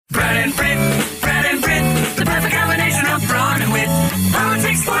and Brit. Brad and Brit, the perfect combination of brawn and wit.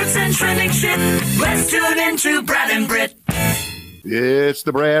 Politics, sports, and trending shit. Let's tune into Brad and Brit. It's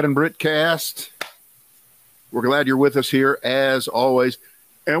the Brad and Brit cast. We're glad you're with us here as always.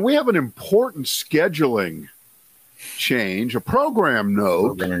 And we have an important scheduling change, a program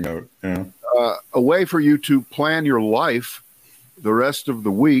note, a way for you to plan your life the rest of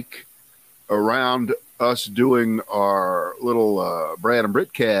the week around us doing our little Brad and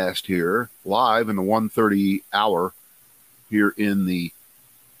Brit cast here live in the 1:30 hour here in the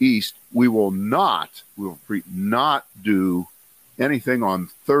East. We will not do anything on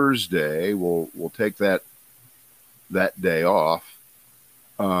Thursday. We'll take that day off.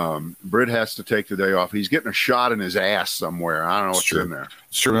 Britt has to take the day off. He's getting a shot in his ass somewhere. I don't know what's in there.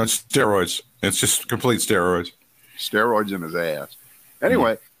 It's true. It's steroids. It's just complete steroids. Steroids in his ass.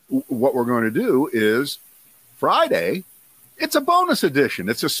 Anyway, what we're going to do is Friday, it's a bonus edition.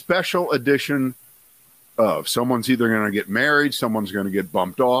 It's a special edition of someone's either going to get married, someone's going to get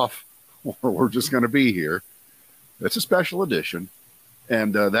bumped off, or we're just going to be here. It's a special edition.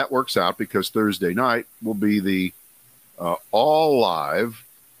 And that works out because Thursday night will be the all live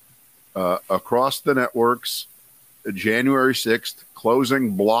across the networks, January 6th,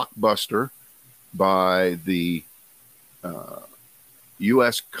 closing blockbuster by the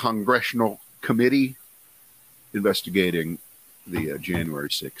U.S. Congressional Committee investigating the January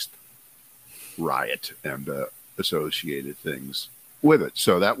 6th riot and associated things with it.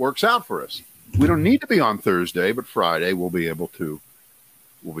 So that works out for us. We don't need to be on Thursday, but Friday we'll be able to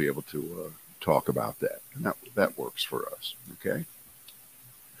talk about that. And that works for us. Okay.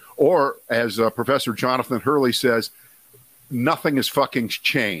 Or as Professor Jonathan Hurley says, nothing has fucking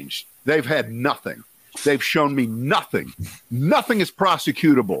changed. They've had nothing. They've shown me nothing. Nothing is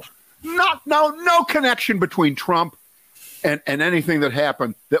prosecutable. No connection between Trump and anything that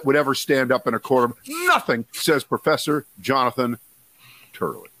happened that would ever stand up in a court. Nothing, says Professor Jonathan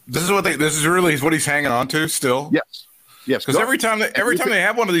Turley. This is really what he's hanging on to still. Yes. Because every time they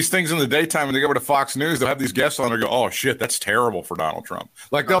have one of these things in the daytime and they go over to Fox News, they'll have these guests on and go, "Oh shit, that's terrible for Donald Trump."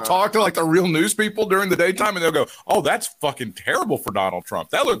 Like they'll talk to like the real news people during the daytime and they'll go, "Oh, that's fucking terrible for Donald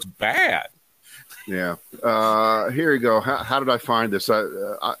Trump. That looks bad." Yeah. Here you go. How did I find this?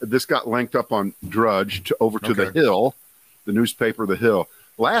 This got linked up on Drudge over to The Hill, the newspaper The Hill.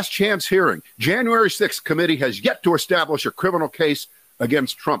 Last chance hearing. January 6th committee has yet to establish a criminal case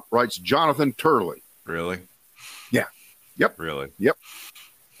against Trump, writes Jonathan Turley. Really? Yeah. Yep. Really? Yep.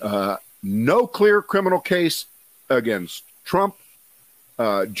 No clear criminal case against Trump.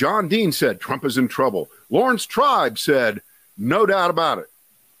 John Dean said Trump is in trouble. Lawrence Tribe said, no doubt about it.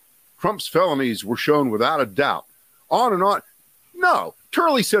 Trump's felonies were shown without a doubt. On and on. No.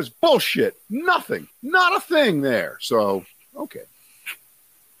 Turley says bullshit. Nothing. Not a thing there. So, okay.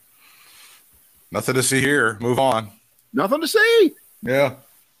 Nothing to see here. Move on. Nothing to see. Yeah.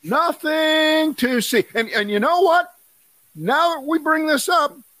 Nothing to see. And you know what? Now that we bring this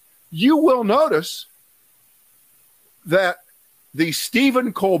up, you will notice that the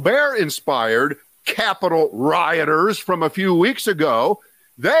Stephen Colbert-inspired Capitol rioters from a few weeks ago,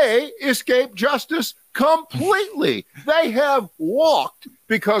 they escaped justice completely. They have walked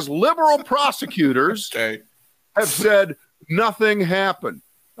because liberal prosecutors have said nothing happened.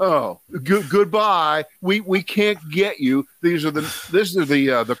 Oh, goodbye. We can't get you. This is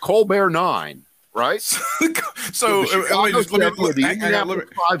the Colbert Nine, right? So let me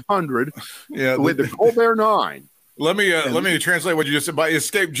 500. Yeah, with the Colbert Nine. Let me translate what you just said. By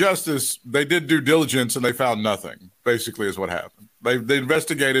escape justice, they did due diligence and they found nothing. Basically, is what happened. They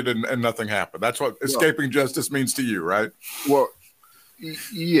investigated and nothing happened. That's what escaping justice means to you, right? Well,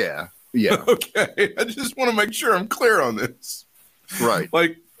 yeah. Okay, I just want to make sure I'm clear on this. Right.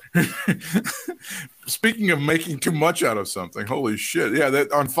 Like, speaking of making too much out of something, holy shit. Yeah,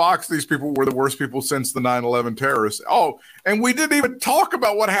 on Fox, these people were the worst people since the 9/11 terrorists. Oh, and we didn't even talk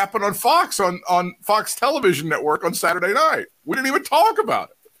about what happened on Fox, on Fox Television Network on Saturday night. We didn't even talk about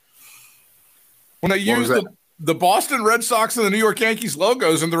it. When they used the Boston Red Sox and the New York Yankees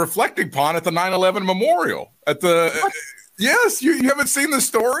logos in the reflecting pond at the 9/11 memorial. Yes, you haven't seen the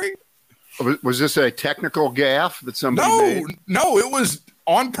story? Was this a technical gaffe that somebody made? No, it was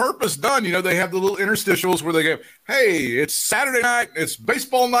on purpose done. You know, they have the little interstitials where they go, hey, it's Saturday night, it's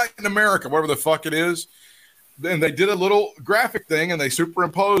baseball night in America, whatever the fuck it is. Then they did a little graphic thing and they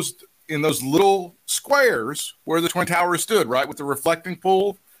superimposed in those little squares where the Twin Towers stood, right, with the reflecting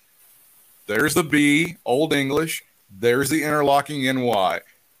pool. There's the B, Old English. There's the interlocking NY.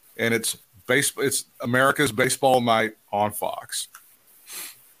 And it's America's baseball night on Fox.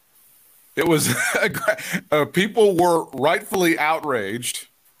 It was people were rightfully outraged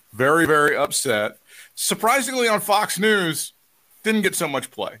Very, very upset. Surprisingly, on Fox News, didn't get so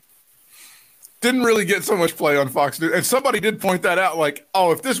much play. Didn't really get so much play on Fox News. And somebody did point that out, like,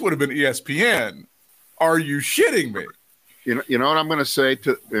 oh, if this would have been ESPN, are you shitting me? You know what I'm going to say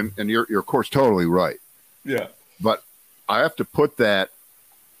to, and you're of course totally right. Yeah. But I have to put that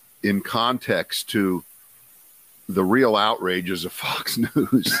in context to the real outrages of Fox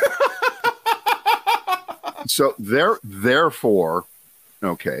News. So therefore,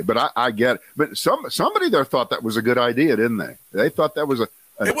 okay, but I get it. But somebody there thought that was a good idea, didn't they? They thought that was it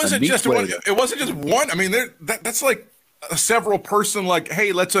wasn't just one. It wasn't just one. I mean, that's like a several person. Like,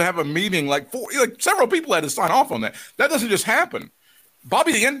 hey, let's have a meeting. Like several people had to sign off on that. That doesn't just happen.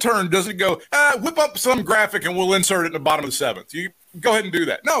 Bobby the intern doesn't go whip up some graphic and we'll insert it in the bottom of the seventh. You go ahead and do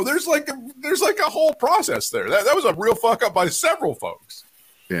that. No, there's like a whole process there. That was a real fuck up by several folks.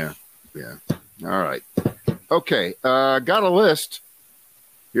 Yeah. All right. Okay. Got a list.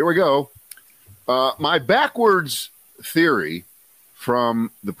 Here we go. My backwards theory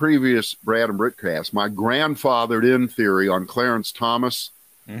from the previous Brad and Britt cast, my grandfathered in theory on Clarence Thomas,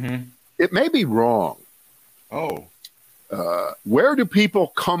 it may be wrong. Oh. Where do people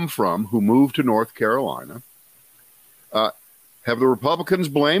come from who move to North Carolina? Have the Republicans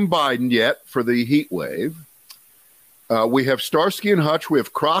blamed Biden yet for the heat wave? We have Starsky and Hutch, we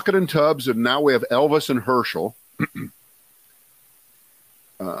have Crockett and Tubbs, and now we have Elvis and Herschel.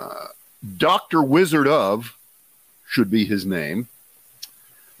 Dr. Wizard of should be his name.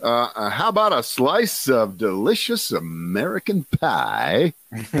 How about a slice of delicious American pie?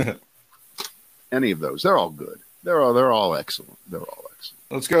 Any of those. They're all good. They're all excellent.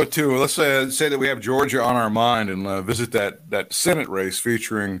 Let's go to, let's say that we have Georgia on our mind and visit that Senate race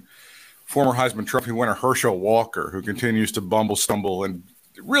featuring former Heisman Trophy winner Herschel Walker, who continues to stumble, and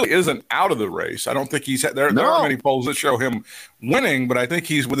really isn't out of the race. I don't think he's there aren't many polls that show him winning, but I think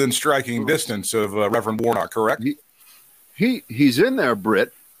he's within striking distance of Reverend Warnock, correct? He's in there,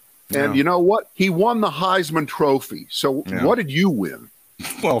 Britt. And you know what? He won the Heisman Trophy. So what did you win?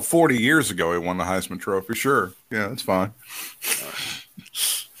 Well, 40 years ago, he won the Heisman Trophy. Sure. Yeah, that's fine.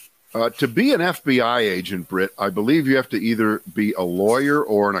 To be an FBI agent, Britt, I believe you have to either be a lawyer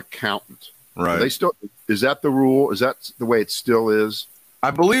or an accountant. Right. Is that the rule? Is that the way it still is?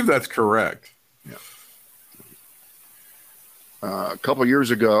 I believe that's correct. Yeah. A couple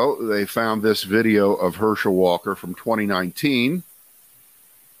years ago, they found this video of Herschel Walker from 2019.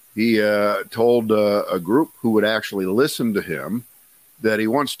 He told a group who would actually listen to him that he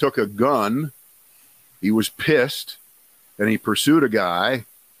once took a gun, he was pissed, and he pursued a guy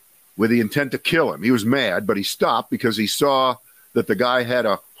with the intent to kill him. He was mad, but he stopped because he saw that the guy had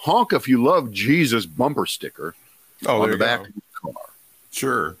a "Honk If You Love Jesus" bumper sticker on the back of his car.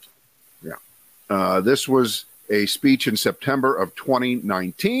 Sure. Yeah. This was a speech in September of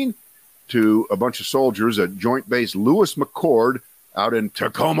 2019 to a bunch of soldiers at Joint Base Lewis McChord out in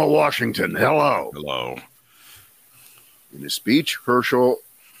Tacoma, Washington. Hello. In his speech, Herschel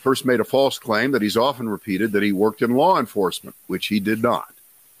first made a false claim that he's often repeated that he worked in law enforcement, which he did not.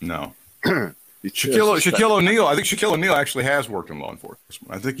 No. Shaquille O'Neal. I think Shaquille O'Neal actually has worked in law enforcement.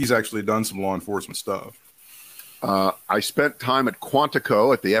 I think he's actually done some law enforcement stuff. I spent time at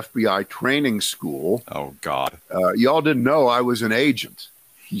Quantico at the FBI training school. Oh, God. Y'all didn't know I was an agent,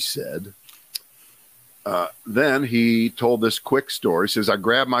 he said. Then he told this quick story. He says, I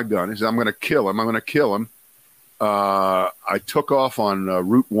grabbed my gun. He said, I'm going to kill him. I took off on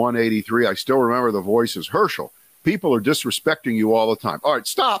Route 183. I still remember the voices. Herschel, people are disrespecting you all the time. All right,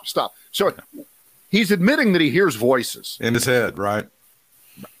 stop. So he's admitting that he hears voices. In his head, right?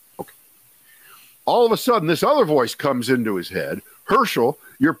 Okay. All of a sudden, this other voice comes into his head. Herschel,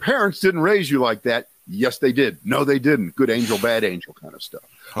 your parents didn't raise you like that. Yes, they did. No, they didn't. Good angel, bad angel kind of stuff.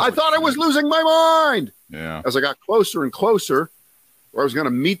 I thought I was losing my mind. Yeah. As I got closer and closer, where I was going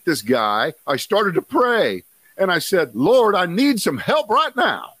to meet this guy, I started to pray. And I said, Lord, I need some help right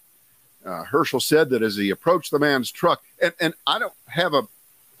now. Herschel said that as he approached the man's truck, and I don't have a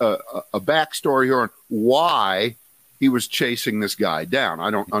backstory here on why he was chasing this guy down.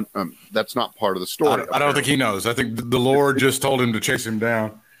 I don't. That's not part of the story. I don't think he knows. I think the Lord just told him to chase him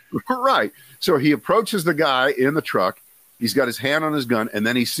down. Right. So he approaches the guy in the truck. He's got his hand on his gun, and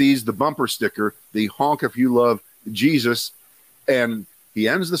then he sees the bumper sticker, the "Honk If You Love Jesus," and he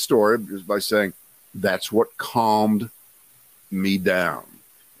ends the story by saying, "That's what calmed me down."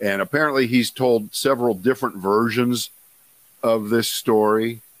 And apparently he's told several different versions of this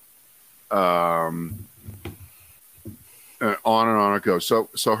story. On and on it goes.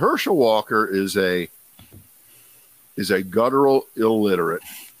 So Herschel Walker is a guttural illiterate,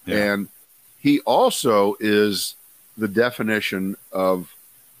 and he also is the definition of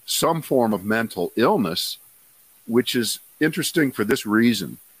some form of mental illness, which is interesting for this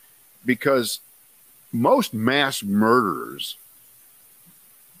reason, because most mass murderers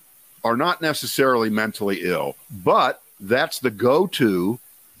are not necessarily mentally ill, but that's the go-to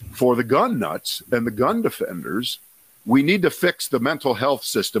for the gun nuts and the gun defenders. We need to fix the mental health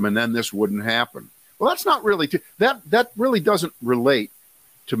system, and then this wouldn't happen. Well, that's not really that really doesn't relate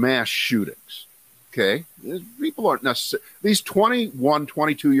to mass shootings. Okay, people aren't necessarily these 21,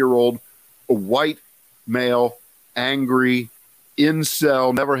 22-year-old white male, angry,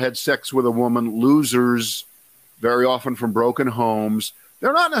 incel, never had sex with a woman, losers, very often from broken homes.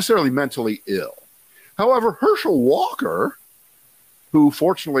 They're not necessarily mentally ill. However, Herschel Walker, who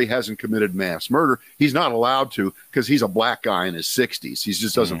fortunately hasn't committed mass murder, he's not allowed to because he's a black guy in his 60s. He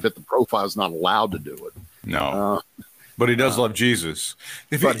just doesn't fit the profile. He's not allowed to do it. No. But he does love Jesus.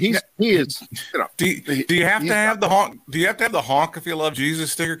 But he is. You know, do you have to have the honk? Do you have to have the honk if you love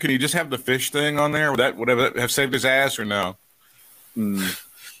Jesus sticker? Can you just have the fish thing on there? Would that have saved his ass or no?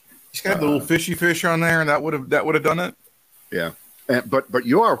 He's got the little fishy fish on there, and that would have done it. Yeah, but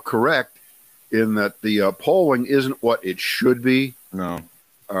you are correct in that the polling isn't what it should be. No,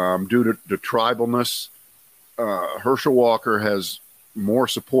 due to tribalness, Herschel Walker has more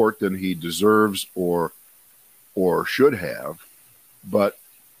support than he deserves or should have. But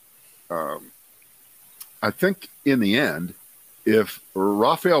I think in the end, if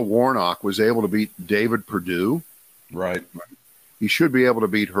Raphael Warnock was able to beat David Perdue, right, he should be able to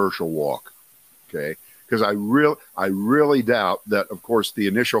beat Herschel Walker. Okay, because I really doubt that. Of course, the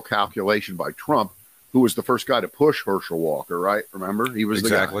initial calculation by Trump, who was the first guy to push Herschel Walker, right? Remember, he was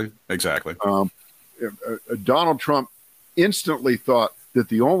exactly. Donald Trump instantly thought that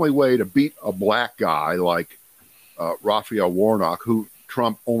the only way to beat a black guy like Raphael Warnock, who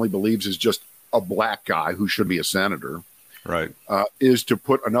Trump only believes is just a black guy who should be a senator, right, is to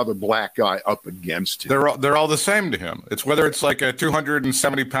put another black guy up against him. They're all the same to him. It's whether it's like a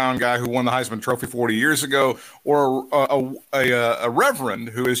 270-pound guy who won the Heisman Trophy 40 years ago, or a reverend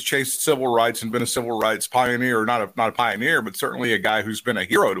who has chased civil rights and been a civil rights pioneer, not a pioneer, but certainly a guy who's been a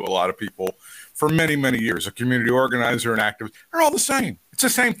hero to a lot of people for many, many years, a community organizer, an activist. They're all the same. It's the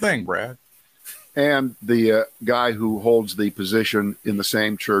same thing, Brad. And the guy who holds the position in the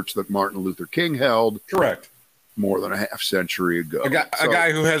same church that Martin Luther King held. Correct. More than a half century ago. A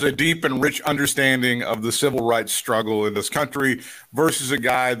guy who has a deep and rich understanding of the civil rights struggle in this country versus a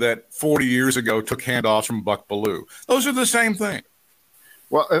guy that 40 years ago took handoffs from Buck Bellew. Those are the same thing.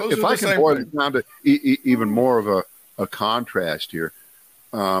 Well, if I can boil it down to even more of a contrast here,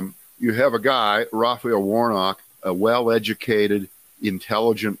 you have a guy, Raphael Warnock, a well-educated,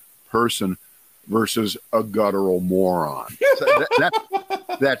 intelligent person versus a guttural moron.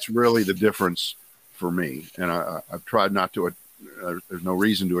 That's really the difference for me. And I've tried not to, there's no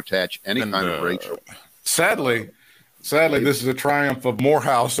reason to attach any kind of racial. Sadly, this is a triumph of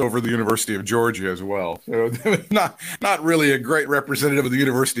Morehouse over the University of Georgia as well. So not really a great representative of the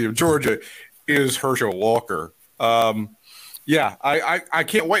University of Georgia is Herschel Walker. Yeah, I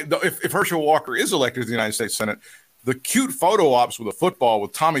can't wait. If Herschel Walker is elected to the United States Senate, the cute photo ops with a football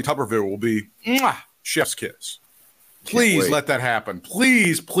with Tommy Tuberville will be chef's kiss. Please let that happen.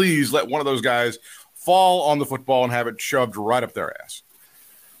 Please let one of those guys fall on the football and have it shoved right up their ass.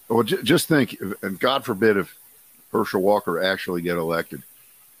 Well, just think, and God forbid if Herschel Walker actually get elected,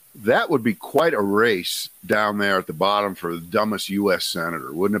 that would be quite a race down there at the bottom for the dumbest U.S.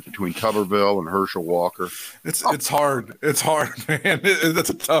 senator, wouldn't it? Between Tuberville and Herschel Walker. It's hard. It's hard, man. That's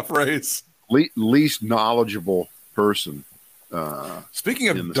a tough race. Least knowledgeable person. Speaking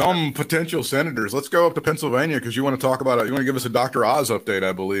of dumb potential senators, let's go up to Pennsylvania because you want to talk about it. You want to give us a Dr. Oz update,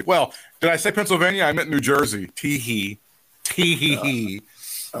 I believe. Well, did I say Pennsylvania? I meant New Jersey. Tee-hee.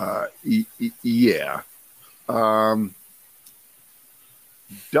 Yeah.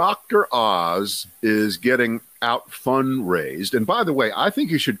 Dr. Oz is getting out fundraised. And by the way, I think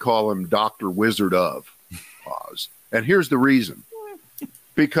you should call him Dr. Wizard of Oz. And here's the reason.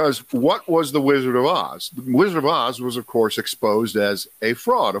 Because what was the Wizard of Oz? The Wizard of Oz was, of course, exposed as a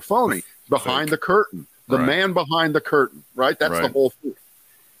fraud, a phony, behind the curtain, the man behind the curtain, right? That's the whole thing.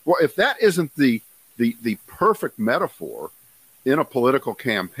 Well, if that isn't the perfect metaphor in a political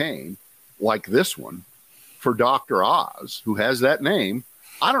campaign like this one for Dr. Oz, who has that name,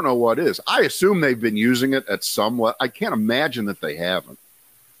 I don't know what is. I assume they've been using it at some level. I can't imagine that they haven't.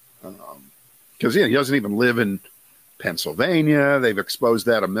 Because he doesn't even live in Pennsylvania. They've exposed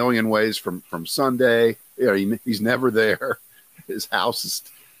that a million ways from Sunday. He's never there. His house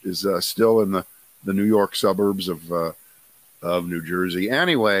is still in the New York suburbs of New Jersey.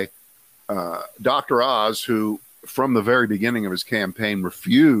 Anyway, Dr. Oz, who from the very beginning of his campaign,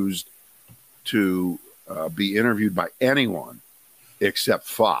 refused to be interviewed by anyone except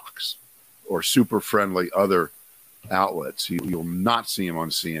Fox or super friendly other outlets. You'll not see him on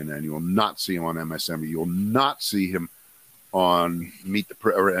CNN. You will not see him on MSNBC. You will not see him on Meet the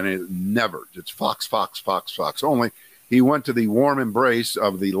Press. Never. It's Fox, Fox, Fox, Fox only. He went to the warm embrace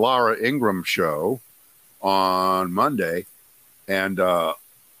of the Laura Ingraham show on Monday, and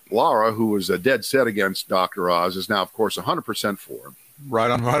Laura, who was dead set against Dr. Oz, is now, of course, 100% for him.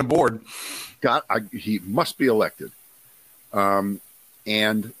 Right on board. He must be elected.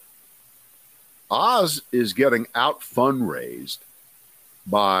 And Oz is getting out fundraised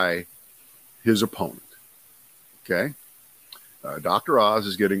by his opponent. Okay? Dr. Oz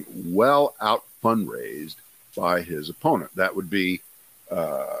is getting well out fundraised by his opponent. That would be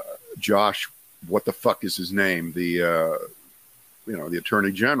Josh, what the fuck is his name? The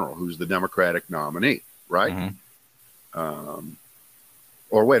Attorney General, who's the Democratic nominee, right? Mm-hmm.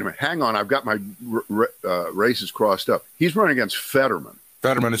 Or wait a minute, hang on, I've got my races crossed up. He's running against Fetterman.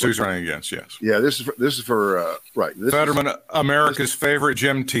 Fetterman is who he's running against, yes. Yeah, this is for right. Fetterman, America's favorite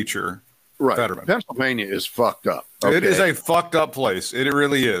gym teacher. Right. Fetterman. Pennsylvania is fucked up. Okay. It is a fucked up place. It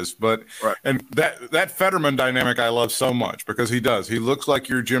really is. But right. And that Fetterman dynamic I love so much because he does. He looks like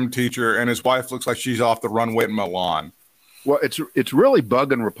your gym teacher, and his wife looks like she's off the runway in Milan. Well, it's really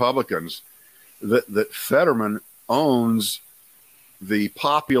bugging Republicans that Fetterman owns the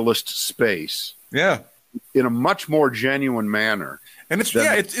populist space. Yeah. In a much more genuine manner. And it's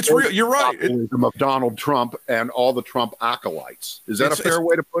real. You're right. Of Donald Trump and all the Trump acolytes. Is that a fair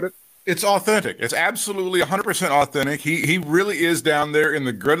way to put it? It's authentic. It's absolutely 100% authentic. He really is down there in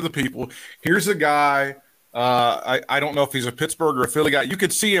the grit of the people. Here's a guy. I don't know if he's a Pittsburgh or a Philly guy. You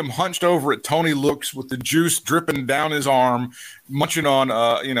could see him hunched over at Tony Luke's with the juice dripping down his arm, munching on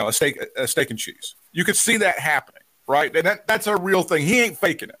a steak and cheese. You could see that happening, right? And that's a real thing. He ain't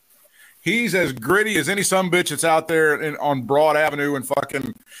faking it. He's as gritty as any sumbitch that's out there on Broad Avenue in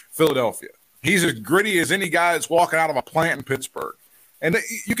fucking Philadelphia. He's as gritty as any guy that's walking out of a plant in Pittsburgh. And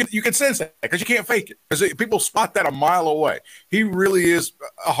you can sense that because you can't fake it. Because people spot that a mile away. He really is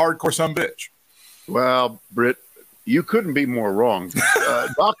a hardcore sumbitch. Well, Britt, you couldn't be more wrong.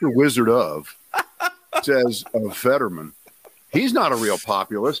 Dr. Wizard of says of Fetterman, he's not a real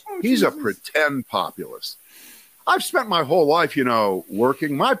populist. He's a pretend populist. I've spent my whole life,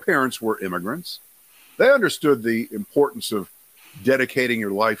 working. My parents were immigrants. They understood the importance of dedicating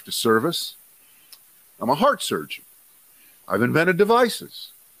your life to service. I'm a heart surgeon. I've invented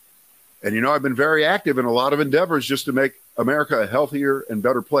devices. And, I've been very active in a lot of endeavors just to make America a healthier and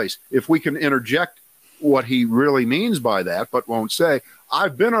better place. If we can interject what he really means by that, but won't say,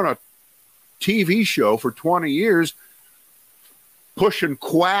 I've been on a TV show for 20 years pushing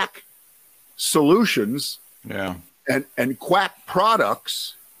quack solutions. Yeah. And quack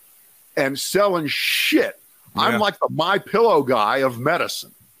products and selling shit. Yeah. I'm like the MyPillow guy of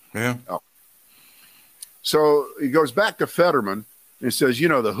medicine. Yeah. Oh. So he goes back to Fetterman and says,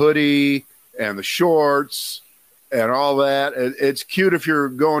 the hoodie and the shorts and all that. It's cute if you're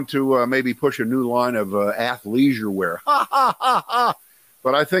going to maybe push a new line of athleisure wear. Ha, ha, ha, ha.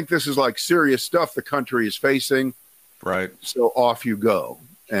 But I think this is like serious stuff the country is facing. Right. So off you go.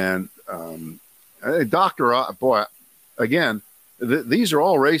 And boy, again, these are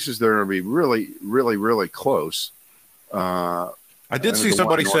all races that are going to be really, really, really close. I did see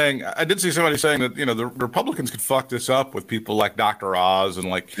somebody saying that, the Republicans could fuck this up with people like Dr. Oz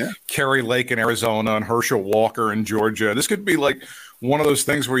and Kerry Lake in Arizona and Herschel Walker in Georgia. This could be like one of those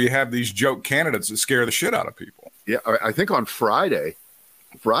things where you have these joke candidates that scare the shit out of people. Yeah. I think on Friday,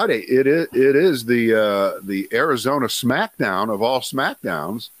 it is the Arizona SmackDown of all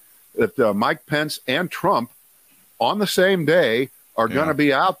SmackDowns that Mike Pence and Trump on the same day are going to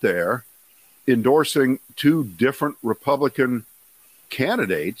be out there endorsing two different Republican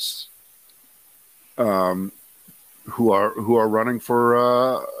candidates who are running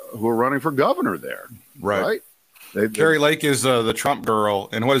for governor there. Right. Kerry Lake is the Trump girl,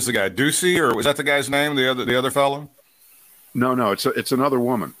 and what is the guy? Ducey, or was that the guy's name? The other fellow? No, it's another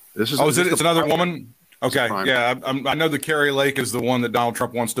woman. This is it's another woman. Okay, yeah, I know the Kerry Lake is the one that Donald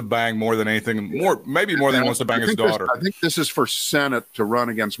Trump wants to bang more than anything, maybe more than he wants to bang his daughter. I think this is for Senate to run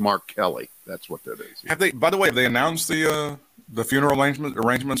against Mark Kelly. That's what that is. By the way, have they announced the funeral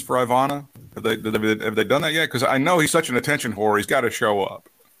arrangements for Ivana? Have they done that yet? Because I know he's such an attention whore. He's got to show up.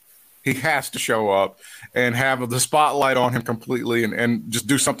 He has to show up and have the spotlight on him completely and just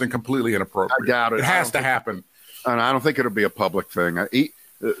do something completely inappropriate. I doubt it. It has to happen. And I don't think it'll be a public thing. I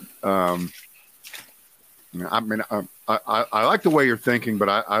like the way you're thinking, but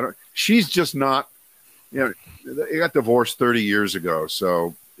I don't. She's just not you know, they got divorced 30 years ago,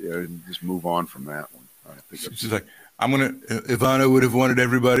 so just move on from that one. I think she's like, Ivana would have wanted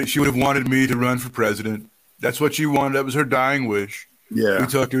everybody. She would have wanted me to run for president. That's what she wanted. That was her dying wish. Yeah. We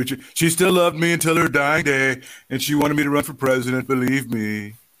talked to her. She still loved me until her dying day, and she wanted me to run for president. Believe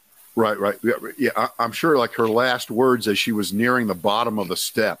me. Right. Yeah, I'm sure. Like her last words as she was nearing the bottom of the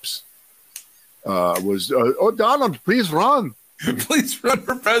steps was, "Oh, Donald, please run." Please run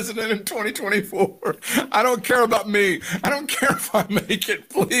for president in 2024. I don't care about me. I don't care if I make it.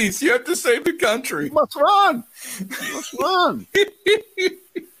 Please, you have to save the country. You must run. You must run.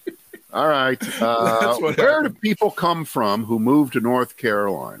 All right. Where do people come from who moved to North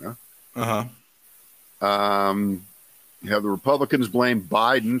Carolina? Uh-huh. You have the Republicans blame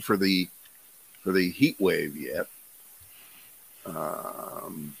Biden for the heat wave yet.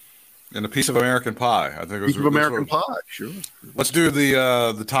 And a piece of American pie. I think it was piece of American pie. Sure. Let's do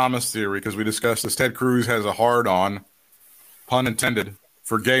the Thomas theory, because we discussed this. Ted Cruz has a hard-on, pun intended,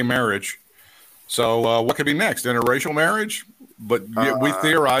 for gay marriage. So what could be next? Interracial marriage? But we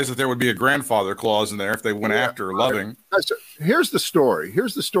theorized that there would be a grandfather clause in there if they went after loving. Here's the story.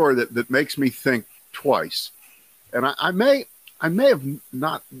 Here's the story that makes me think twice. And I may have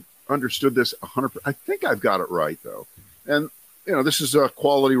not understood this 100%. I think I've got it right, though. And you know, this is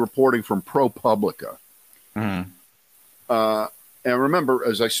quality reporting from ProPublica. Mm-hmm. And remember,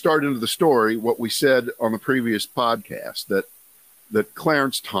 as I start into the story, what we said on the previous podcast, that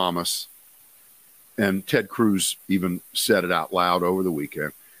Clarence Thomas and Ted Cruz even said it out loud over the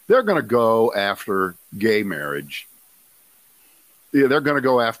weekend. They're going to go after gay marriage. Yeah, they're going to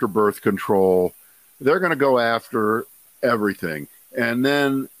go after birth control. They're going to go after everything. And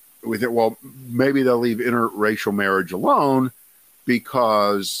then we think, well, maybe they'll leave interracial marriage alone,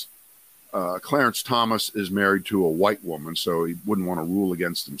 because Clarence Thomas is married to a white woman, so he wouldn't want to rule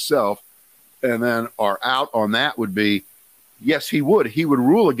against himself. And then our out on that would be, yes, he would. He would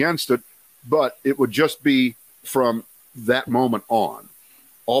rule against it, but it would just be from that moment on.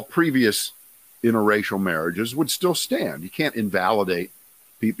 All previous interracial marriages would still stand. You can't invalidate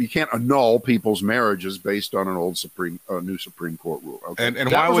people. You can't annul people's marriages based on an old new Supreme Court rule. Okay?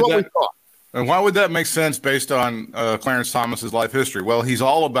 And why would that? And why would that make sense based on Clarence Thomas's life history? Well, he's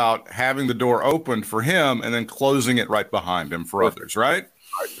all about having the door opened for him and then closing it right behind him for others, right?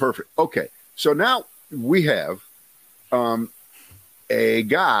 All right, perfect. Okay, so now we have a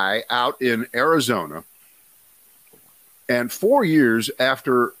guy out in Arizona, and 4 years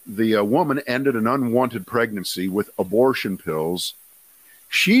after the woman ended an unwanted pregnancy with abortion pills,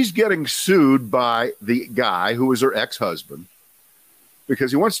 she's getting sued by the guy who was her ex-husband,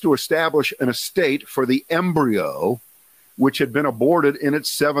 because he wants to establish an estate for the embryo, which had been aborted in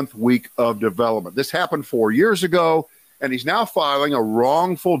its 7th week of development. This happened 4 years ago, and he's now filing a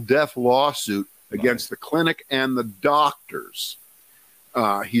wrongful death lawsuit against the clinic and the doctors.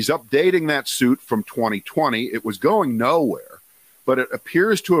 He's updating that suit from 2020. It was going nowhere, but it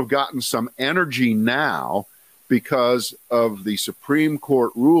appears to have gotten some energy now because of the Supreme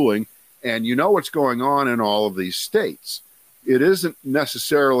Court ruling. And you know what's going on in all of these states. It isn't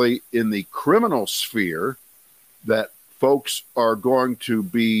necessarily in the criminal sphere that folks are going to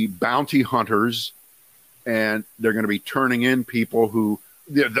be bounty hunters and they're going to be turning in people who,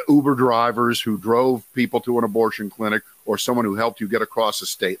 the Uber drivers who drove people to an abortion clinic, or someone who helped you get across a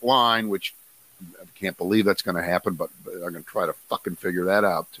state line, which I can't believe that's going to happen, but I'm going to try to fucking figure that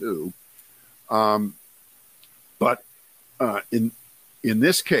out too. But in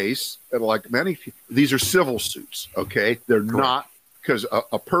this case, like many, these are civil suits, okay? They're Correct. Not, because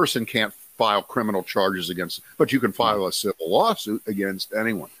a person can't file criminal charges against, but you can file a civil lawsuit against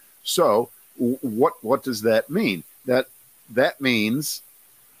anyone. So what does that mean? That means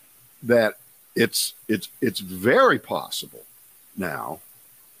that it's very possible now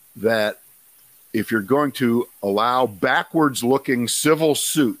that if you're going to allow backwards looking civil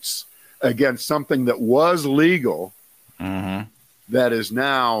suits against something that was legal, mm-hmm. that is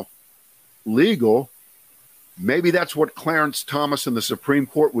now legal, maybe that's what Clarence Thomas and the Supreme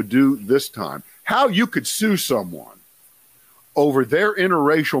Court would do this time. How you could sue someone over their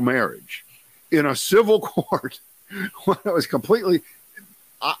interracial marriage in a civil court when it was completely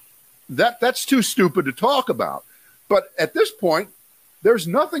that's too stupid to talk about. But at this point, there's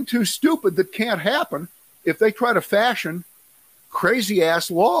nothing too stupid that can't happen if they try to fashion crazy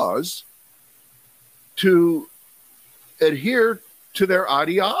ass laws to adhere to their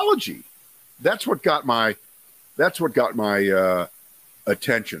ideology. That's what got my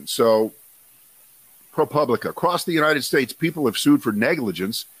attention. So ProPublica, across the United States, people have sued for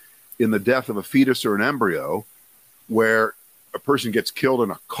negligence in the death of a fetus or an embryo, where a person gets killed in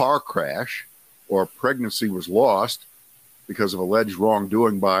a car crash or a pregnancy was lost because of alleged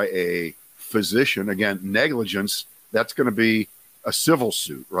wrongdoing by a physician, again, negligence, that's going to be a civil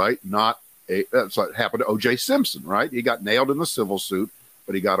suit, right? That's what happened to O.J. Simpson, right? He got nailed in the civil suit,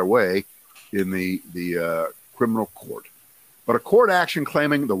 but he got away in the criminal court. But a court action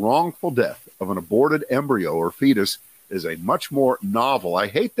claiming the wrongful death of an aborted embryo or fetus is a much more novel. I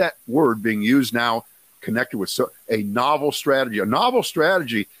hate that word being used now, connected with a novel strategy. A novel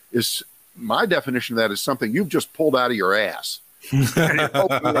strategy is, my definition of that is something you've just pulled out of your ass. Isn't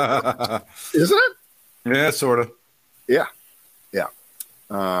it? Yeah, sort of. Yeah.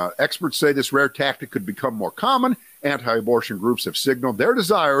 Experts say this rare tactic could become more common. Anti-abortion groups have signaled their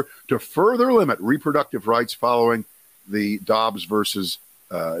desire to further limit reproductive rights following the Dobbs versus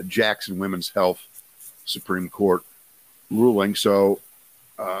Jackson Women's Health Supreme Court ruling. So,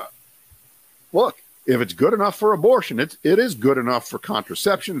 look, if it's good enough for abortion, it is good enough for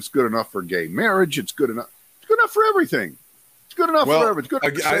contraception. It's good enough for gay marriage. It's good enough. It's good enough for everything. It's good enough for everything. It's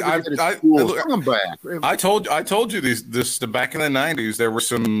good enough for I told you this back in the 90s. There were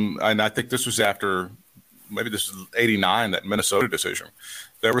some, and I think this was after, maybe this was 89, that Minnesota decision.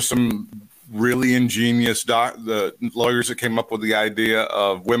 There were some really ingenious the lawyers that came up with the idea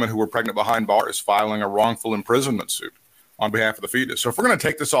of women who were pregnant behind bars filing a wrongful imprisonment suit on behalf of the fetus. So if we're going to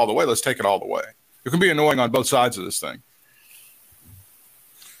take this all the way, let's take it all the way. It can be annoying on both sides of this thing.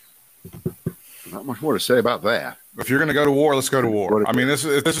 Not much more to say about that. If you're going to go to war, let's go to war. I mean, this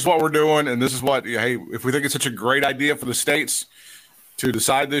is what we're doing, and this is what, hey, if we think it's such a great idea for the states to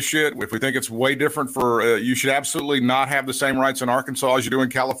decide this shit, if we think it's way different for, you should absolutely not have the same rights in Arkansas as you do in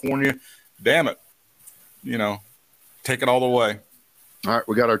California, damn it. Take it all the way. All right,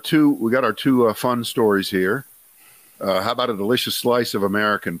 we got our two fun stories here. How about a delicious slice of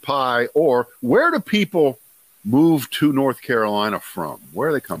American pie? Or where do people move to North Carolina from? Where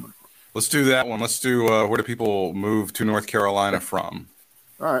are they coming from? Let's do that one. Let's do where do people move to North Carolina from?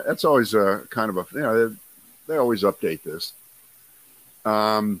 All right, that's always kind of a, they always update this.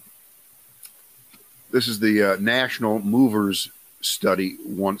 This is the National Movers Study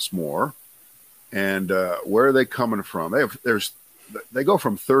once more. And where are they coming from? They go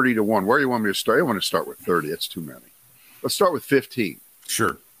from 30 to 1. Where do you want me to start? I want to start with 30. That's too many. Let's start with 15.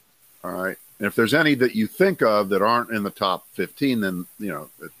 Sure. All right. And if there's any that you think of that aren't in the top 15, then,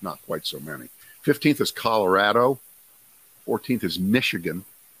 it's not quite so many. 15th is Colorado. 14th is Michigan.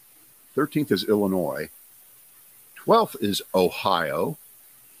 13th is Illinois. 12th is Ohio.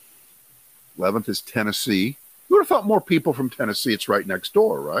 11th is Tennessee. You would have thought more people from Tennessee. It's right next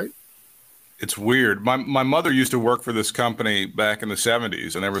door, right? It's weird. My mother used to work for this company back in the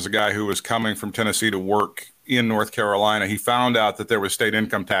 70s, and there was a guy who was coming from Tennessee to work in North Carolina. He found out that there was state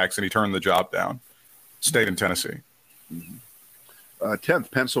income tax, and he turned the job down. Stayed in Tennessee. 10th,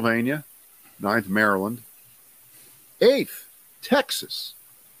 Pennsylvania. 9th, Maryland. 8th, Texas.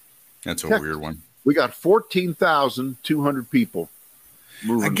 That's a weird one. We got 14,200 people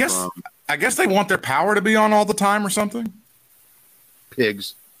moving from. I guess they want their power to be on all the time or something.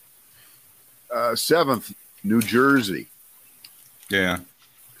 Pigs. 7th, New Jersey. Yeah.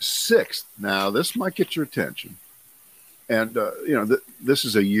 6th. Now, this might get your attention. And, this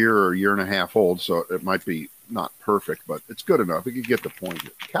is a year or year and a half old, so it might be not perfect, but it's good enough. We can get the point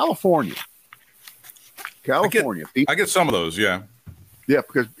here. California. I get some of those, yeah. Yeah,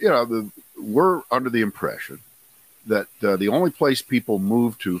 because, we're under the impression that the only place people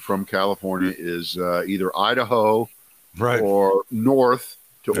move to from California is either Idaho or north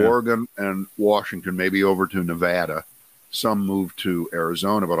to Oregon and Washington, maybe over to Nevada. Some move to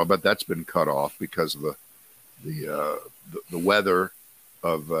Arizona, but I'll bet that's been cut off because of the weather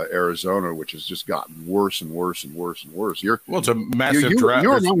of Arizona, which has just gotten worse and worse and worse and worse. It's a massive drought.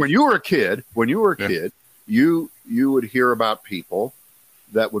 When you were a kid, you would hear about people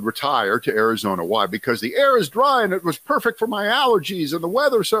that would retire to Arizona. Why? Because the air is dry and it was perfect for my allergies and the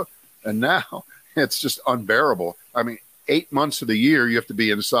weather. And now it's just unbearable. I mean, 8 months of the year, you have to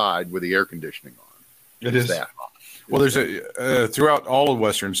be inside with the air conditioning on. It is that hot. Well, there's throughout all of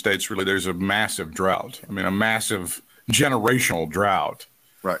Western states, really, there's a massive drought. I mean, a massive generational drought.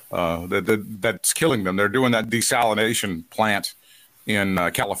 Right. That's killing them. They're doing that desalination plant in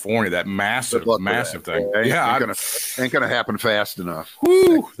California, that massive thing. Ain't gonna happen fast enough.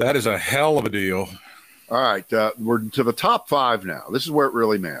 Whew, that is a hell of a deal. All right, we're to the top 5 now. This is where it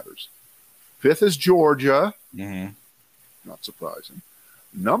really matters. 5th is Georgia. Mm-hmm. Not surprising.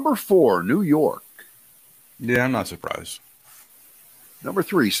 Number 4, New York. Yeah, I'm not surprised. Number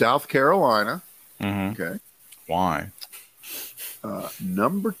 3, South Carolina. Mm-hmm. Okay. Why?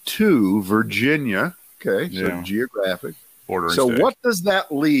 Number 2, Virginia. Okay, so geographic. Bordering so state. what does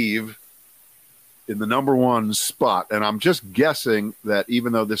that leave in the number one spot. And I'm just guessing that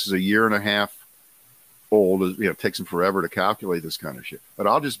even though this is a year and a half old, it takes them forever to calculate this kind of shit. But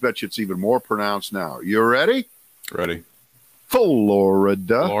I'll just bet you it's even more pronounced now. You ready? Ready.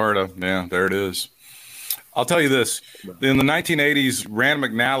 Florida. Florida. Yeah, there it is. I'll tell you this. In the 1980s, Rand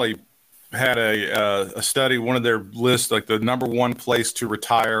McNally had a study, one of their lists, like the number one place to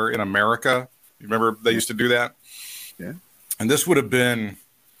retire in America. You remember they used to do that? Yeah. And this would have been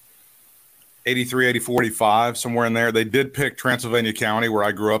 83, 84, 85, somewhere in there. They did pick Transylvania County, where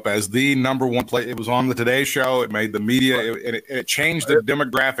I grew up, as the number one place. It was on the Today Show. It made the media. It changed the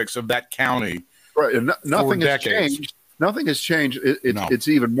demographics of that county. Right. And nothing has changed. Nothing has changed. It's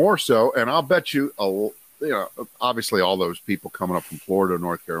even more so. And I'll bet you, obviously all those people coming up from Florida,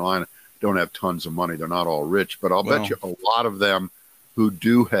 North Carolina, don't have tons of money. They're not all rich. But I'll bet you a lot of them who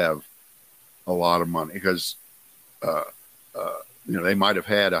do have a lot of money, because they might have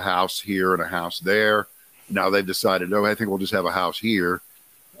had a house here and a house there. Now they've decided, I think we'll just have a house here.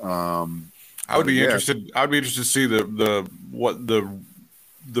 I would be interested. I would be interested to see the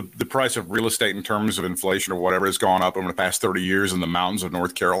price of real estate in terms of inflation or whatever has gone up over the past 30 years in the mountains of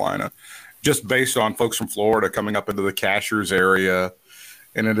North Carolina, just based on folks from Florida coming up into the Cashiers area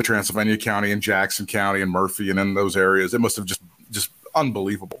and into Transylvania County and Jackson County and Murphy and in those areas. It must have just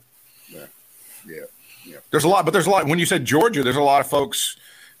unbelievable. Yeah. There's a lot. When you said Georgia, there's a lot of folks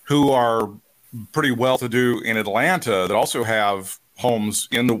who are pretty well-to-do in Atlanta that also have homes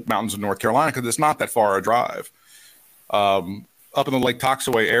in the mountains of North Carolina, because it's not that far a drive. Up in the Lake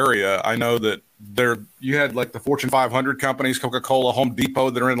Toxaway area, I know that you had like the Fortune 500 companies, Coca-Cola, Home Depot,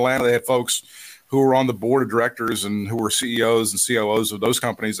 that are in Atlanta. They had folks who were on the board of directors and who were CEOs and COOs of those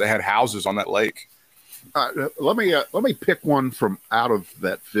companies. They had houses on that lake. Let me pick one from out of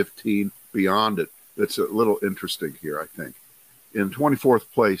that 15 beyond it. That's a little interesting here, I think. In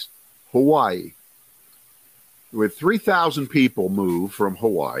 24th place, Hawaii. With 3,000 people move from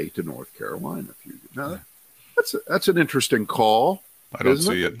Hawaii to North Carolina. Now, that's an interesting call. I don't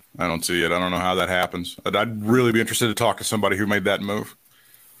see it. I don't know how that happens. I'd really be interested to talk to somebody who made that move.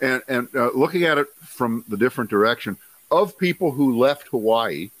 And looking at it from the different direction, of people who left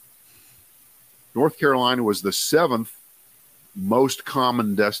Hawaii, North Carolina was the 7th most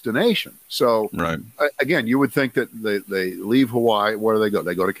common destination. So, right. Again, you would think that they leave Hawaii. Where do they go?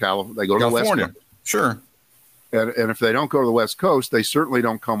 They go to California. They go to California. The West Coast. Sure. And if they don't go to the West Coast, they certainly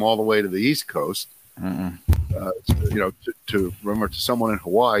don't come all the way to the East Coast. To remember, to someone in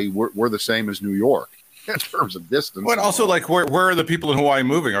Hawaii, we're the same as New York in terms of distance. But also, like, where are the people in Hawaii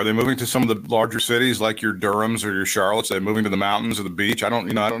moving? Are they moving to some of the larger cities like your Durhams or your Charlottes? Are they moving to the mountains or the beach? I don't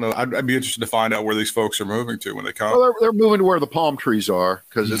know. I'd be interested to find out where these folks are moving to when they come. Well, they're moving to where the palm trees are,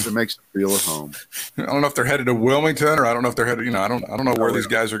 because it makes them feel at home. I don't know if they're headed to Wilmington, or I don't know if they're headed. I don't know where these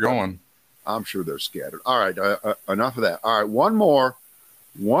guys are going. I'm sure they're scattered. All right, enough of that. All right, one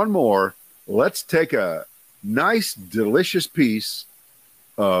more. Let's take a nice, delicious piece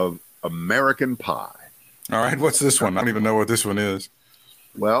of American pie. All right, what's this one? I don't even know what this one is.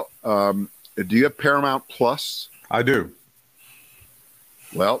 Well, do you have Paramount Plus? I do.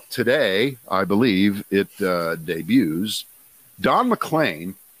 Well, today, I believe it debuts. Don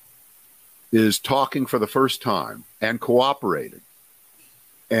McLean is talking for the first time and cooperating.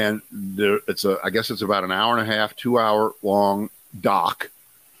 And I guess it's about an hour and a half, 2 hour long doc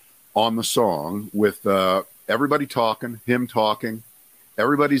on the song with everybody talking, him talking.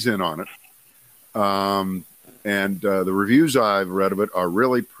 Everybody's in on it. And the reviews I've read of it are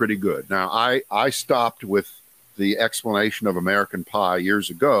really pretty good. Now, I stopped with the explanation of American Pie years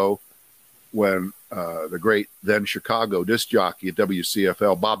ago when the great then Chicago disc jockey at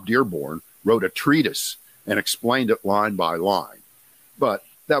WCFL, Bob Dearborn, wrote a treatise and explained it line by line. But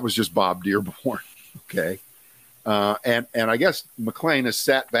that was just Bob Dearborn, okay? And I guess McLean has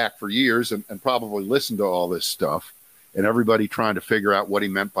sat back for years and probably listened to all this stuff, and everybody trying to figure out what he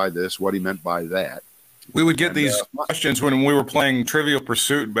meant by this, what he meant by that. We would get these questions when we were playing Trivial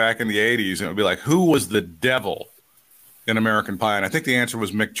Pursuit back in the 80s, and it would be like, who was the devil in American Pie? And I think the answer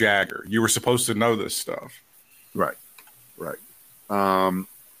was Mick Jagger. You were supposed to know this stuff. Right. And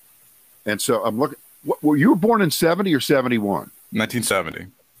so I'm looking. Well, you were born in 70 or 71? 1970.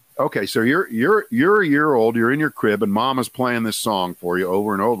 Okay, so you're a year old. You're in your crib, and Mama's playing this song for you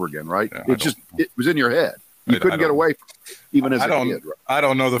over and over again, right? Yeah, it was in your head. You couldn't get away from it, even as a kid. Right? I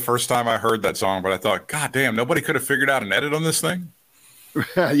don't know the first time I heard that song, but I thought, God damn, nobody could have figured out an edit on this thing.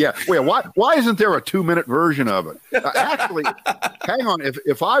 Yeah. Wait, why isn't there a 2-minute version of it? Actually, hang on.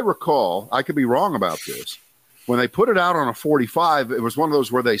 If I recall, I could be wrong about this. When they put it out on a 45, it was one of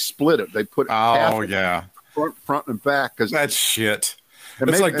those where they split it. They put front and back. That's shit.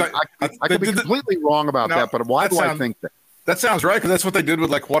 It's like I could be completely wrong about that, but why do I think that? That sounds right, because that's what they did with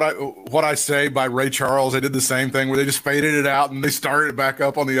like what I Say by Ray Charles. They did the same thing where they just faded it out and they started it back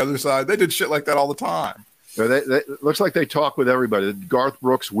up on the other side. They did shit like that all the time. So it looks like they talk with everybody. Garth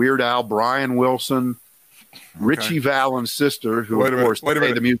Brooks, Weird Al, Brian Wilson, Richie Valens' sister, who of course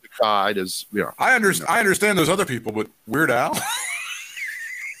the music side is. I understand those other people, but Weird Al.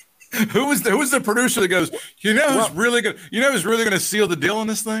 Who was the producer that goes? Who's really going to seal the deal on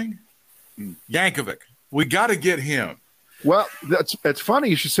this thing? Yankovic. We got to get him. Well, it's funny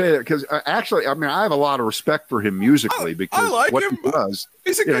you should say that, because actually, I mean, I have a lot of respect for him musically, because I like what him. he does,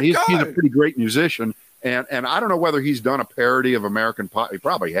 he's a good guy. He's a pretty great musician, and I don't know whether he's done a parody of American Pie. He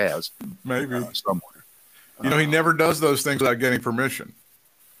probably has, maybe somewhere. He never does those things without getting permission.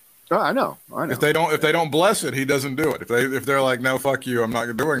 I know. If they don't bless it, he doesn't do it. If they're like, no, fuck you, I'm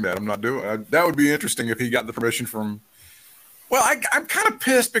not doing that. I'm not doing it. That would be interesting if he got the permission from. Well, I'm kind of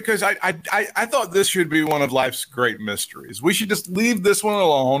pissed because I thought this should be one of life's great mysteries. We should just leave this one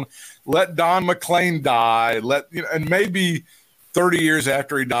alone. Let Don McLean die. And maybe 30 years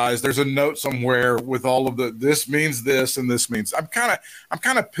after he dies, there's a note somewhere with all of this means this and this means. I'm kind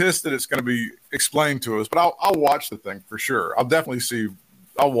of pissed that it's going to be explained to us, but I'll watch the thing for sure.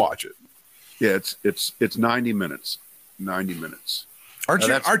 I'll watch it. Yeah, it's 90 minutes. 90 minutes. Aren't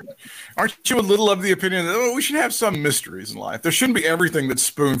you a little of the opinion that we should have some mysteries in life? There shouldn't be everything that's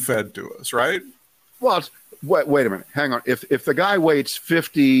spoon-fed to us, right? Well, wait a minute. Hang on. If the guy waits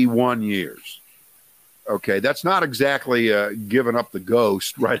 51 years, okay, that's not exactly giving up the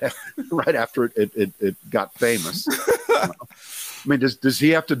ghost right after it got famous. I mean, does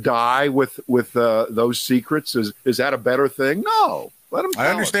he have to die with those secrets? Is that a better thing? No. Let him. I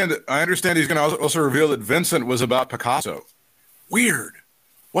understand he's going to also reveal that Vincent was about Picasso. Weird.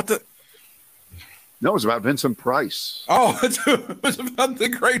 What the? No, it was about Vincent Price. Oh, it was about the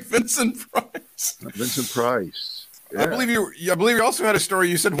great Vincent Price. Vincent Price. Yeah. I believe you also had a story.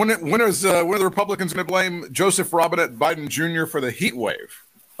 You said when are the Republicans going to blame Joseph Robinette Biden Jr. for the heat wave?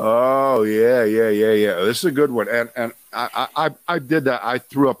 Oh yeah. This is a good one, and I did that. I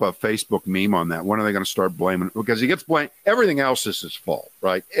threw up a Facebook meme on that. When are they going to start blaming? Because he gets blamed. Everything else is his fault,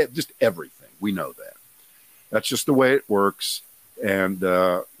 right? Just everything. We know that. That's just the way it works. And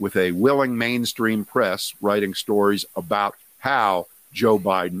with a willing mainstream press writing stories about how Joe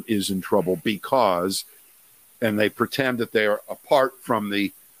Biden is in trouble because, and they pretend that they are apart from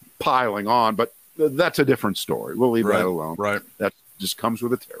the piling on, but that's a different story. We'll leave that alone. Right. That just comes with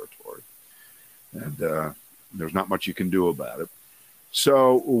the territory. And there's not much you can do about it.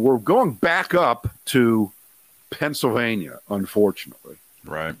 So we're going back up to Pennsylvania, unfortunately.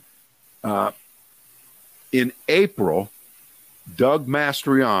 Right. In April, Doug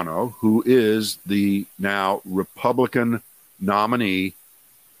Mastriano, who is the now Republican nominee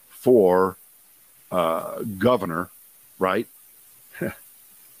for governor, right?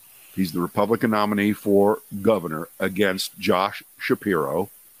 He's the Republican nominee for governor against Josh Shapiro,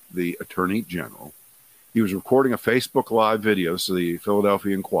 the attorney general. He was recording a Facebook Live video, so the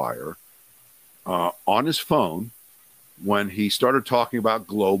Philadelphia Inquirer, on his phone when he started talking about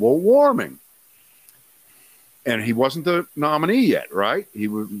global warming. And he wasn't the nominee yet, right? He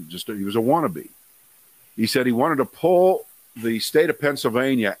was a wannabe. He said he wanted to pull the state of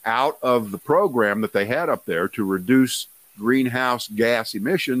Pennsylvania out of the program that they had up there to reduce greenhouse gas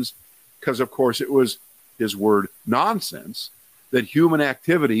emissions because, of course, it was, his word, nonsense that human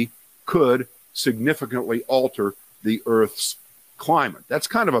activity could significantly alter the Earth's climate. That's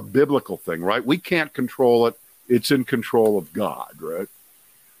kind of a biblical thing, right? We can't control it. It's in control of God,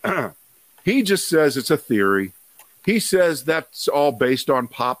 right? He just says it's a theory. He says that's all based on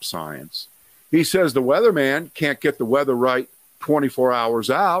pop science. He says the weatherman can't get the weather right 24 hours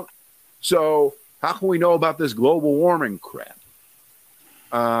out. So how can we know about this global warming crap?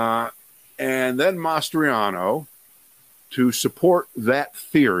 And then Mastriano, to support that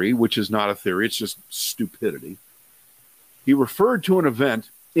theory, which is not a theory, it's just stupidity, he referred to an event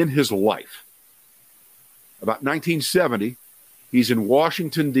in his life. About 1970, he's in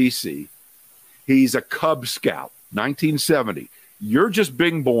Washington, D.C., he's a Cub Scout, 1970. You're just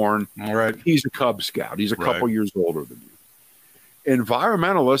being born. All right. He's a Cub Scout. He's a couple years older than you.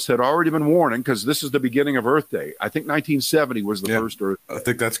 Environmentalists had already been warning because this is the beginning of Earth Day. I think 1970 was the first Earth Day. I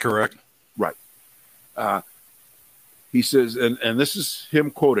think that's correct. Right. He says, and this is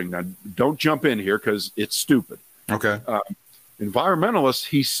him quoting. Now, don't jump in here because it's stupid. Okay. Environmentalists,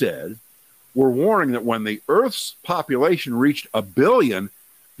 he said, were warning that when the Earth's population reached 1 billion,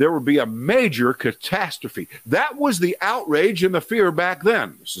 there would be a major catastrophe. That was the outrage and the fear back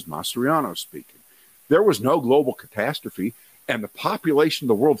then. This is Mastriano speaking. There was no global catastrophe. and the population of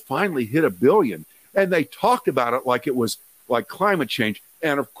the world finally hit 1 billion. And they talked about it like it was like climate change.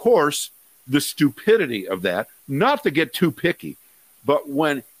 And of course, the stupidity of that, not to get too picky, but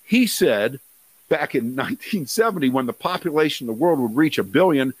when he said back in 1970, when the population of the world would reach 1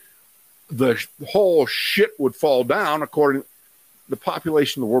 billion, the whole shit would fall down. According to the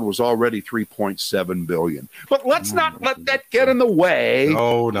population of the world was already 3.7 billion. But let's not let that get in the way.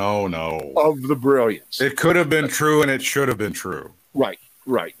 No. Of the brilliance. It could have been true, and it should have been true. Right.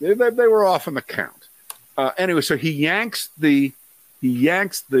 They were off on the count. Anyway, so he yanks the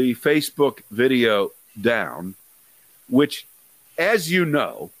Facebook video down, which, as you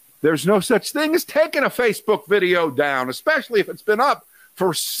know, there's no such thing as taking a Facebook video down, especially if it's been up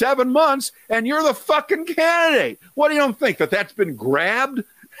for 7 months and you're the fucking candidate. What, do you don't think that's been grabbed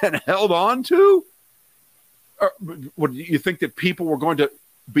and held on to? Or what, do you think that people were going to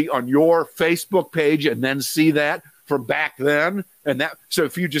be on your Facebook page and then see that from back then? And that, so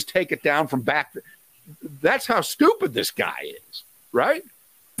if you just take it down from back, that's how stupid this guy is, right?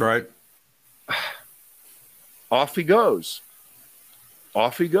 Right. Off he goes. We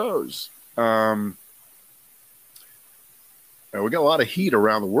got a lot of heat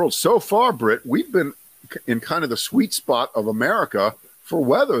around the world. So far, Britt, we've been in kind of the sweet spot of America for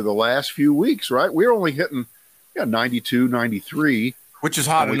weather the last few weeks, right? We're only hitting 92, 93. Which is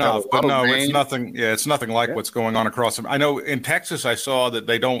hot enough, but no, it's nothing. Yeah, it's nothing like what's going on across them. I know in Texas, I saw that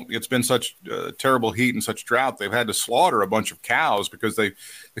it's been such terrible heat and such drought. They've had to slaughter a bunch of cows because the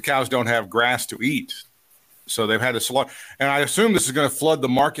cows don't have grass to eat. So they've had to slaughter. And I assume this is going to flood the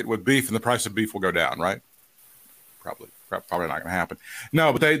market with beef, and the price of beef will go down, right? Probably not going to happen.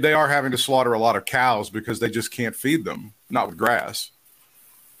 No, but they are having to slaughter a lot of cows because they just can't feed them, not with grass.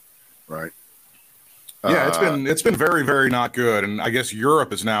 Right. Yeah, it's been very, very not good. And I guess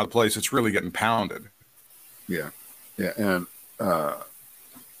Europe is now the place that's really getting pounded. Yeah. And the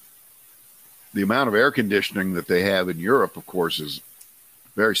amount of air conditioning that they have in Europe, of course, is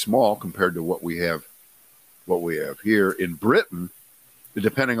very small compared to what we have here in Britain.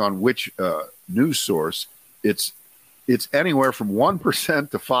 Depending on which news source, it's anywhere from 1%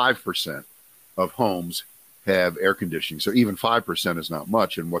 to 5% of homes have air conditioning. So even 5% is not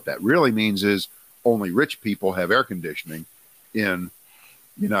much. And what that really means is only rich people have air conditioning in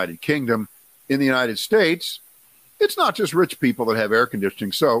the United Kingdom. In the United States, it's not just rich people that have air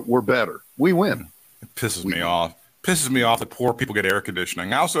conditioning. So we're better. We win. It pisses me off. Pisses me off that poor people get air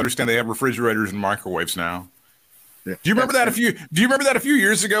conditioning. I also understand they have refrigerators and microwaves now. Yeah. Do you remember that a few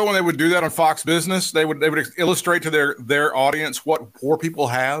years ago when they would do that on Fox Business? They would illustrate to their audience what poor people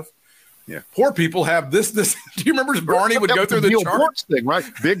have. Yeah. Poor people have this. Do you remember Barney would go through the Neil chart thing, right?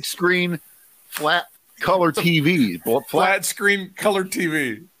 Big screen, flat color TV. Flat screen color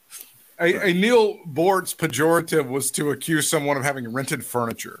TV. A Neil Bortz pejorative was to accuse someone of having rented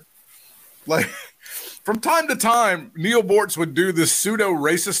furniture. Like, from time to time, Neil Bortz would do this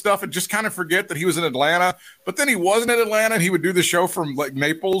pseudo-racist stuff and just kind of forget that he was in Atlanta. But then he wasn't in Atlanta, and he would do the show from like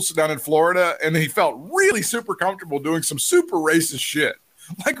Naples down in Florida, and he felt really super comfortable doing some super racist shit.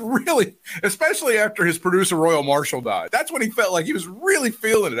 Like, really, especially after his producer, Royal Marshall, died. That's when he felt like he was really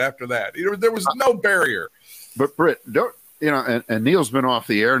feeling it after that. There was no barrier. But, Britt, and Neil's been off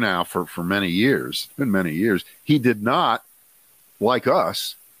the air now for many years. It's been many years. He did not, like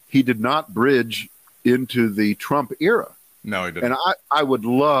us, he did not bridge into the Trump era. No, he didn't. And I would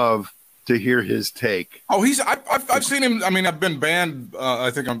love to hear his take. Oh, I've seen him. I mean, I've been banned, I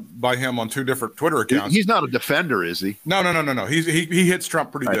think, by him on 2 different Twitter accounts. He's not a defender, is he? No. He hits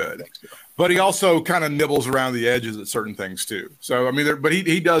Trump pretty good, but he also kind of nibbles around the edges at certain things too. So I mean, but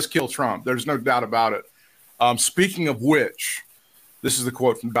he does kill Trump. There's no doubt about it. Speaking of which, this is the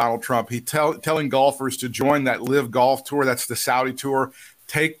quote from Donald Trump. He telling golfers to join that Live Golf Tour. That's the Saudi tour.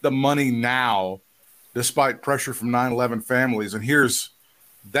 Take the money now, despite pressure from 9/11 families. And here's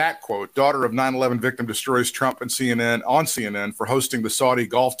that quote: daughter of 9/11 victim destroys Trump and CNN for hosting the Saudi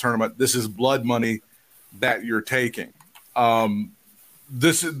golf tournament. This is blood money that you're taking. They're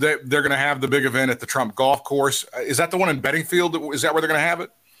going to have the big event at the Trump golf course. Is that the one in Bedingfield? Is that where they're going to have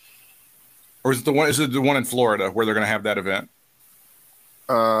it? Or is it the one in Florida where they're going to have that event?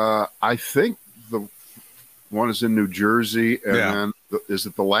 I think the one is in New Jersey, and then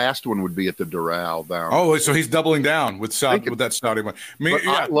the last one would be at the Doral down. Oh, so he's doubling down with that Saudi money.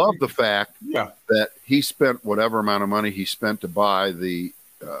 I love the fact that he spent whatever amount of money he spent to buy the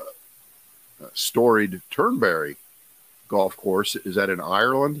storied Turnberry golf course. Is that in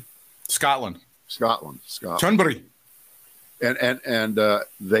Ireland? Scotland. Turnberry. And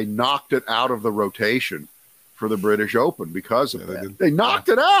they knocked it out of the rotation for the British Open because of that. They knocked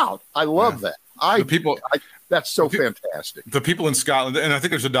it out. I love that. That's so fantastic. The people in Scotland, and I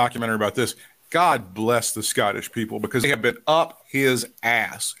think there's a documentary about this. God bless the Scottish people, because they have been up his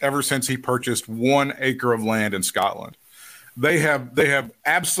ass ever since he purchased 1 acre of land in Scotland. They have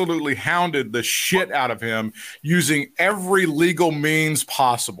absolutely hounded the shit out of him using every legal means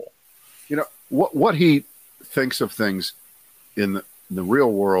possible. You know what he thinks of things in the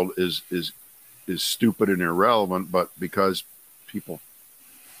real world is stupid and irrelevant, but because people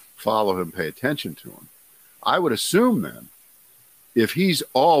follow him, pay attention to him. I would assume then, if he's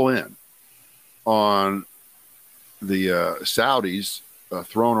all in on the Saudis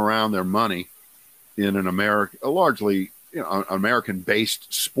throwing around their money in an largely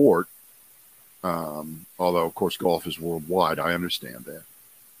American-based sport, although of course golf is worldwide, I understand that.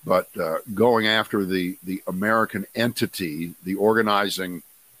 But going after the American entity, the organizing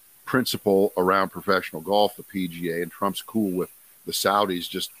principle around professional golf, the PGA, and Trump's cool with the Saudis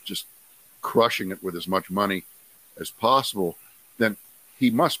just crushing it with as much money as possible, then he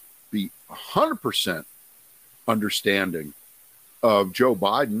must be 100% understanding of Joe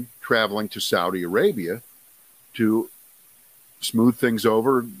Biden traveling to Saudi Arabia to smooth things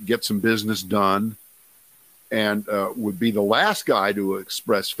over, get some business done, and would be the last guy to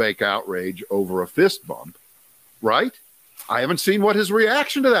express fake outrage over a fist bump, right? I haven't seen what his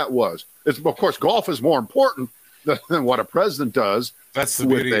reaction to that was. Of course, golf is more important than what a president does. That's the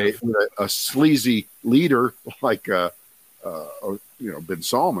with beauty with a sleazy leader like Bin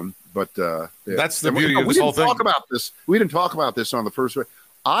Salman. But that's the beauty of this whole thing. We didn't talk about this on the first.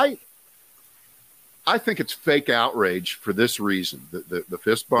 I think it's fake outrage for this reason: the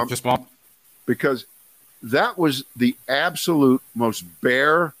fist bump. Fist bump, because that was the absolute most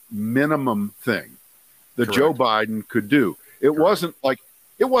bare minimum thing that Correct. Joe Biden could do. It wasn't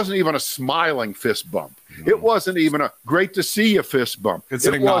even a smiling fist bump. No. It wasn't even a great to see you fist bump. It's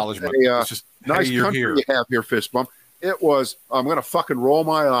an acknowledgement. It's just nice country here. You have here fist bump. It was, I'm going to fucking roll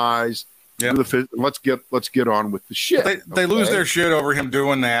my eyes. Yep. Let's get on with the shit. They lose their shit over him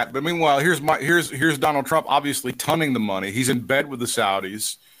doing that. But meanwhile, here's Donald Trump obviously tonning the money. He's in bed with the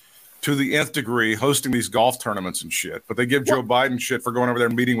Saudis to the nth degree, hosting these golf tournaments and shit. But they give Joe Biden shit for going over there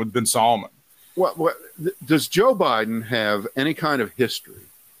and meeting with Bin Salman. Does Joe Biden have any kind of history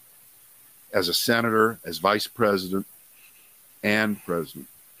as a senator, as vice president, and president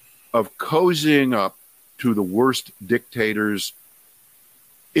of cozying up to the worst dictators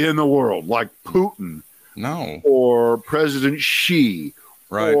in the world, like Putin? No. Or President Xi,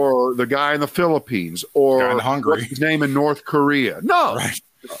 right? Or the guy in the Philippines, or in Hungary. What's his name in North Korea? No. Right.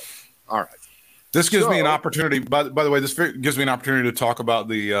 All right. This gives me an opportunity. By the way, this gives me an opportunity to talk about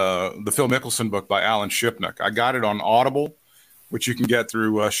the Phil Mickelson book by Alan Shipnuck. I got it on Audible, which you can get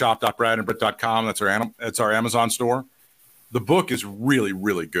through shop.bradandbrit.com. That's our Amazon store. The book is really,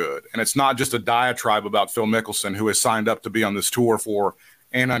 really good, and it's not just a diatribe about Phil Mickelson, who has signed up to be on this tour for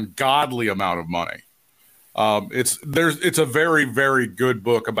an ungodly amount of money. It's a very, very good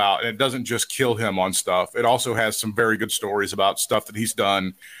book about, and it doesn't just kill him on stuff. It also has some very good stories about stuff that he's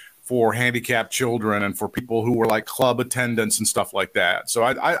done for handicapped children and for people who were like club attendants and stuff like that. So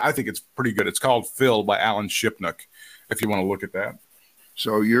I think it's pretty good. It's called Phil by Alan Shipnuck, if you want to look at that.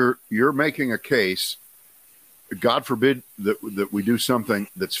 So you're making a case, God forbid that we do something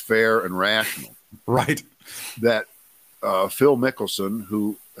that's fair and rational. Right. That Phil Mickelson,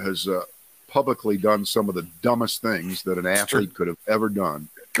 who has publicly done some of the dumbest things that an athlete could have ever done.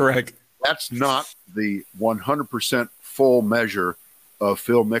 Correct. That's not the 100% full measure of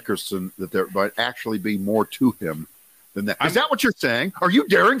Phil Mickelson, that there might actually be more to him than that. Is that what you're saying? Are you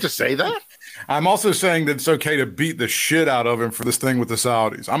daring to say that? I'm also saying that it's okay to beat the shit out of him for this thing with the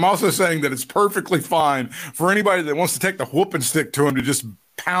Saudis. I'm also saying that it's perfectly fine for anybody that wants to take the whooping stick to him to just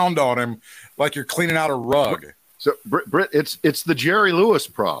pound on him like you're cleaning out a rug. So, Britt, it's the Jerry Lewis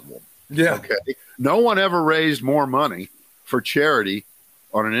problem. Yeah. Okay. No one ever raised more money for charity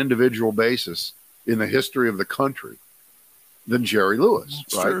on an individual basis in the history of the country than Jerry Lewis.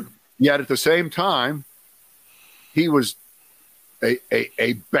 That's right? True. Yet at the same time, he was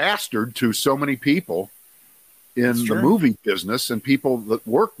a bastard to so many people in the movie business and people that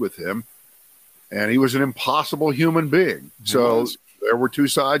worked with him. And he was an impossible human being. So there were two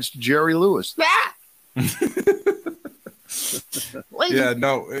sides to Jerry Lewis. Yeah,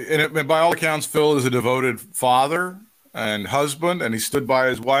 no. And by all accounts, Phil is a devoted father and husband, and he stood by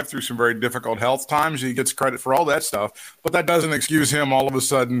his wife through some very difficult health times. He gets credit for all that stuff, but that doesn't excuse him all of a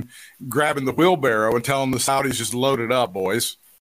sudden grabbing the wheelbarrow and telling the Saudis, just load it up, boys.